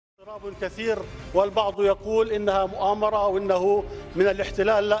كثير والبعض يقول إنها مؤامرة أو إنه من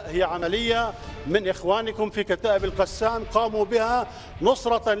الاحتلال. لا، هي عملية من إخوانكم في كتائب القسام قاموا بها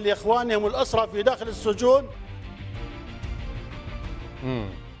نصرة لإخوانهم الأسرى في داخل السجون.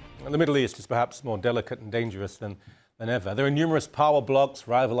 The Middle East is perhaps more delicate and dangerous than ever. There are numerous power blocs,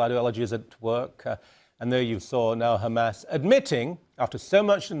 rival ideologies at work, and there you saw now Hamas admitting, after so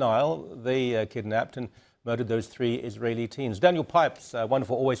much denial, they kidnapped and murdered those 3 Israeli teens. Daniel Pipes,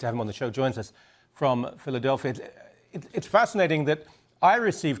 wonderful, always to have him on the show, joins us from Philadelphia. It's fascinating that I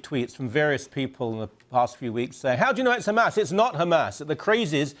received tweets from various people in the past few weeks saying, how do you know it's Hamas? It's not Hamas. The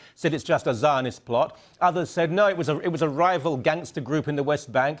crazies said it's just a Zionist plot. Others said, no, it was a rival gangster group in the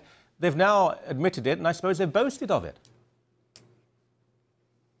West Bank. They've now admitted it, and I suppose they've boasted of it.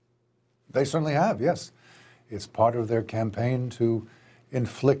 They certainly have, yes. It's part of their campaign to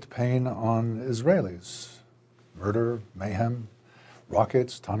inflict pain on Israelis. Murder, mayhem,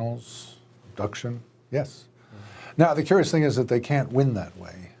 rockets, tunnels, abduction, yes. Now, the curious thing is that they can't win that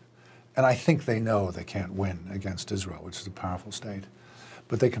way. And I think they know they can't win against Israel, which is a powerful state.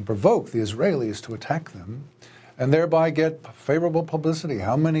 But they can provoke the Israelis to attack them and thereby get favorable publicity.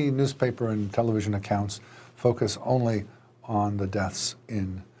 How many newspaper and television accounts focus only on the deaths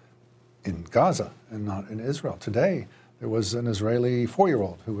in Gaza and not in Israel? Today, there was an Israeli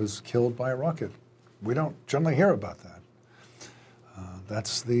 4-year-old who was killed by a rocket. We don't generally hear about that.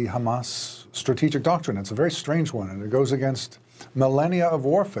 That's the Hamas strategic doctrine. It's a very strange one, and it goes against millennia of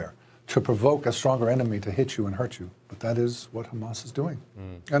warfare to provoke a stronger enemy to hit you and hurt you. But that is what Hamas is doing,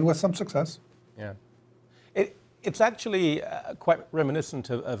 and with some success. Yeah. It's actually quite reminiscent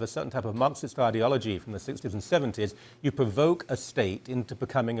of a certain type of Marxist ideology from the 60s and 70s. You provoke a state into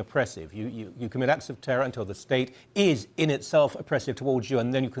becoming oppressive. You commit acts of terror until the state is in itself oppressive towards you,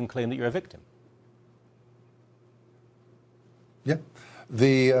 and then you can claim that you're a victim. Yeah.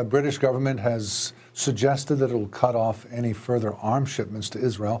 The British government has suggested that it will cut off any further arms shipments to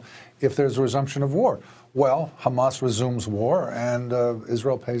Israel if there's a resumption of war. Well, Hamas resumes war, and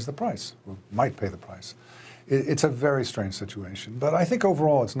Israel pays the price, or might pay the price. It's a very strange situation, but I think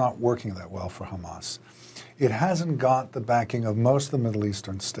overall it's not working that well for Hamas. It hasn't got the backing of most of the Middle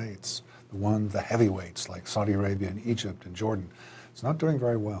Eastern states, the heavyweights like Saudi Arabia and Egypt and Jordan. It's not doing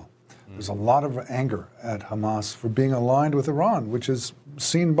very well. There's a lot of anger at Hamas for being aligned with Iran, which is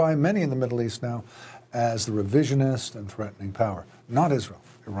seen by many in the Middle East now as the revisionist and threatening power. Not Israel,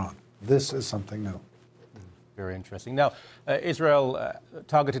 Iran. This is something new. Very interesting. Now, Israel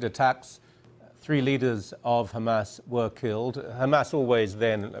targeted attacks. 3 leaders of Hamas were killed. Hamas always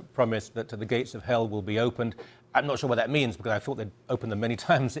then promised that the gates of hell will be opened. I'm not sure what that means, because I thought they'd opened them many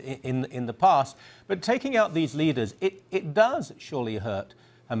times in the past. But taking out these leaders, it does surely hurt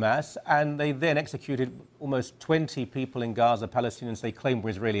Hamas, and they then executed almost 20 people in Gaza, Palestinians they claimed were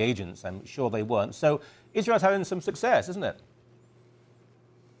Israeli agents. I'm sure they weren't. So Israel's having some success, isn't it?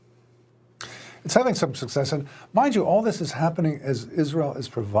 It's having some success. And mind you, all this is happening as Israel is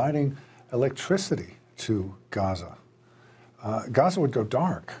providing electricity to Gaza. Gaza would go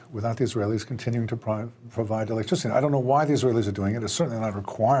dark without the Israelis continuing to provide electricity. I don't know why the Israelis are doing it. It's certainly not a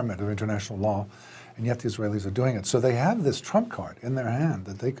requirement of international law, and yet the Israelis are doing it. So they have this trump card in their hand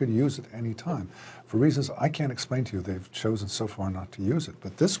that they could use at any time. For reasons I can't explain to you, they've chosen so far not to use it.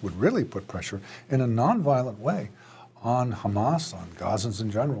 But this would really put pressure in a nonviolent way on Hamas, on Gazans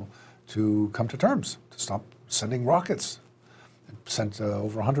in general, to come to terms, to stop sending rockets. Sent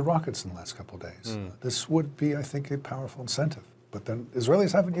over 100 rockets in the last couple of days. This would be, I think, a powerful incentive. But then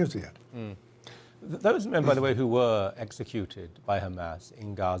Israelis haven't used it yet. Those men, by the way, who were executed by Hamas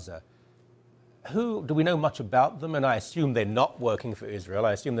in Gaza, do we know much about them? And I assume they're not working for Israel.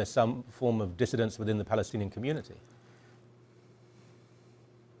 I assume there's some form of dissidence within the Palestinian community.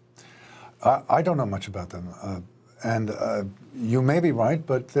 I don't know much about them. And you may be right,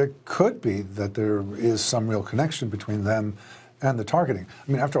 but there could be that there is some real connection between them and the targeting.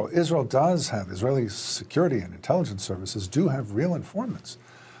 I mean, after all, Israel does have, Israeli security and intelligence services do have real informants.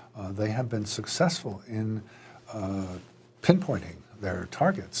 They have been successful in pinpointing their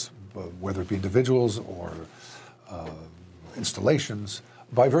targets, whether it be individuals or installations,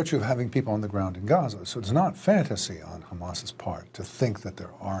 by virtue of having people on the ground in Gaza. So it's not fantasy on Hamas's part to think that there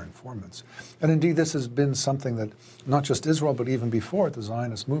are informants. And indeed, this has been something that not just Israel, but even before it, the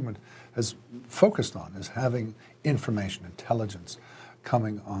Zionist movement has focused on, is having information, intelligence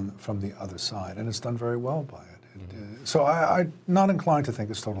coming on from the other side. And it's done very well by it. So I'm not inclined to think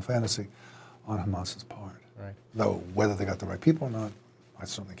it's total fantasy on Hamas's part. Right. Though whether they got the right people or not, I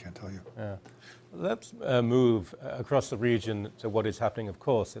certainly can't tell you. Yeah. Let's move across the region to what is happening, of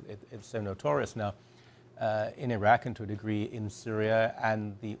course. It's so notorious now. in Iraq and to a degree in Syria,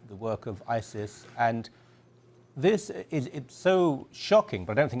 and the work of ISIS. And this it's so shocking,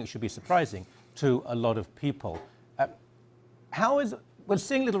 but I don't think it should be surprising to a lot of people. We're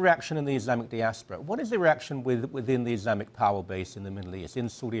seeing little reaction in the Islamic diaspora. What is the reaction within the Islamic power base in the Middle East, in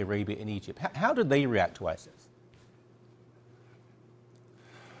Saudi Arabia, in Egypt? How do they react to ISIS?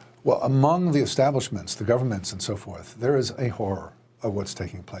 Well, among the establishments, the governments and so forth, there is a horror of what's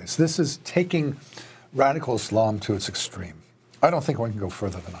taking place. This is taking radical Islam to its extreme. I don't think one can go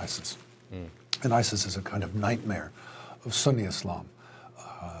further than ISIS. And ISIS is a kind of nightmare of Sunni Islam.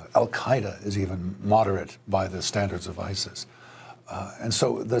 Al-Qaeda is even moderate by the standards of ISIS. And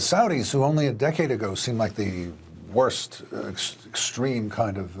so the Saudis, who only a decade ago seemed like the worst, extreme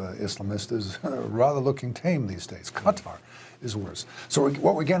kind of Islamists, are rather looking tame these days. Qatar is worse. So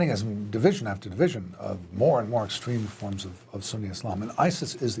what we're getting is division after division of more and more extreme forms of Sunni Islam. And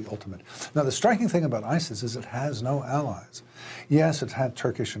ISIS is the ultimate. Now, the striking thing about ISIS is it has no allies. Yes, it had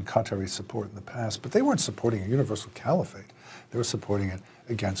Turkish and Qatari support in the past, but they weren't supporting a universal caliphate. They were supporting it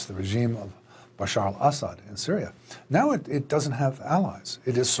against the regime of Bashar al-Assad in Syria. Now it doesn't have allies.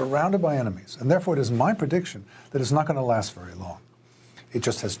 It is surrounded by enemies. And therefore, it is my prediction that it's not going to last very long. It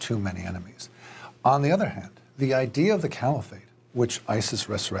just has too many enemies. On the other hand, the idea of the caliphate, which ISIS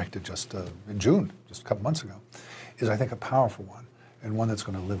resurrected just in June, just a couple months ago, is, I think, a powerful one and one that's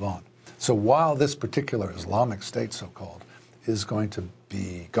going to live on. So while this particular Islamic State, so-called, is going to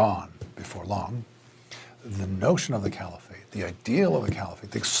be gone before long, the notion of the caliphate, the ideal of a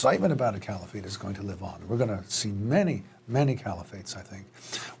caliphate, the excitement about a caliphate is going to live on. We're going to see many, many caliphates, I think,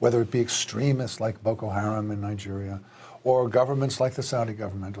 whether it be extremists like Boko Haram in Nigeria, or governments like the Saudi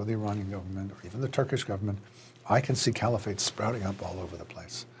government, or the Iranian government, or even the Turkish government. I can see caliphates sprouting up all over the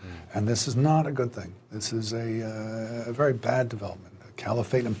place. And this is not a good thing. This is a very bad development. A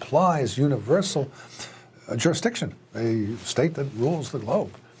caliphate implies universal jurisdiction, a state that rules the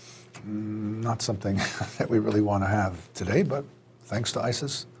globe. Not something that we really want to have today, but thanks to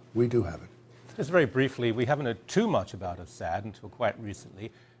ISIS, we do have it. Just very briefly, we haven't heard too much about Assad until quite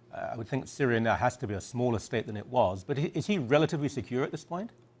recently. I would think Syria now has to be a smaller state than it was, but is he relatively secure at this point?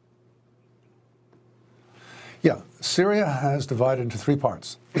 Yeah, Syria has divided into three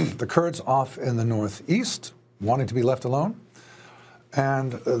parts. The Kurds off in the northeast, wanting to be left alone,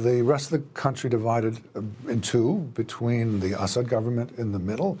 and the rest of the country divided in two, between the Assad government in the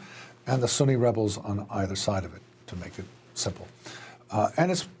middle and the Sunni rebels on either side of it, to make it simple.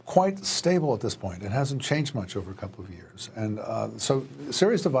 And it's quite stable at this point. It hasn't changed much over a couple of years. And so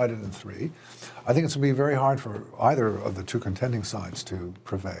Syria is divided in three. I think it's going to be very hard for either of the two contending sides to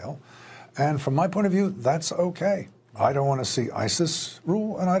prevail. And from my point of view, that's okay. I don't want to see ISIS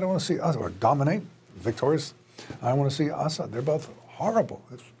rule, and I don't want to see Assad, or dominate, victorious. I want to see Assad. They're both horrible.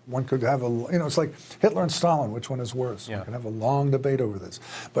 One could have it's like Hitler and Stalin, which one is worse? Yeah. We can have a long debate over this.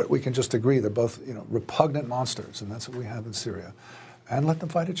 But we can just agree they're both, repugnant monsters, and that's what we have in Syria. And let them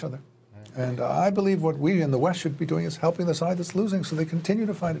fight each other. And I believe what we in the West should be doing is helping the side that's losing so they continue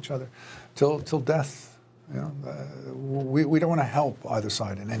to fight each other till death. We don't want to help either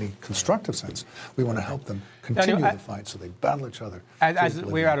side in any constructive sense. We want to help them continue the fight so they battle each other. As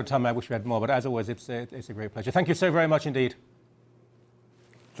we're out of time, I wish we had more, but as always, it's a great pleasure. Thank you so very much indeed.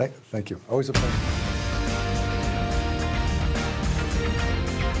 Thank you. Always a pleasure.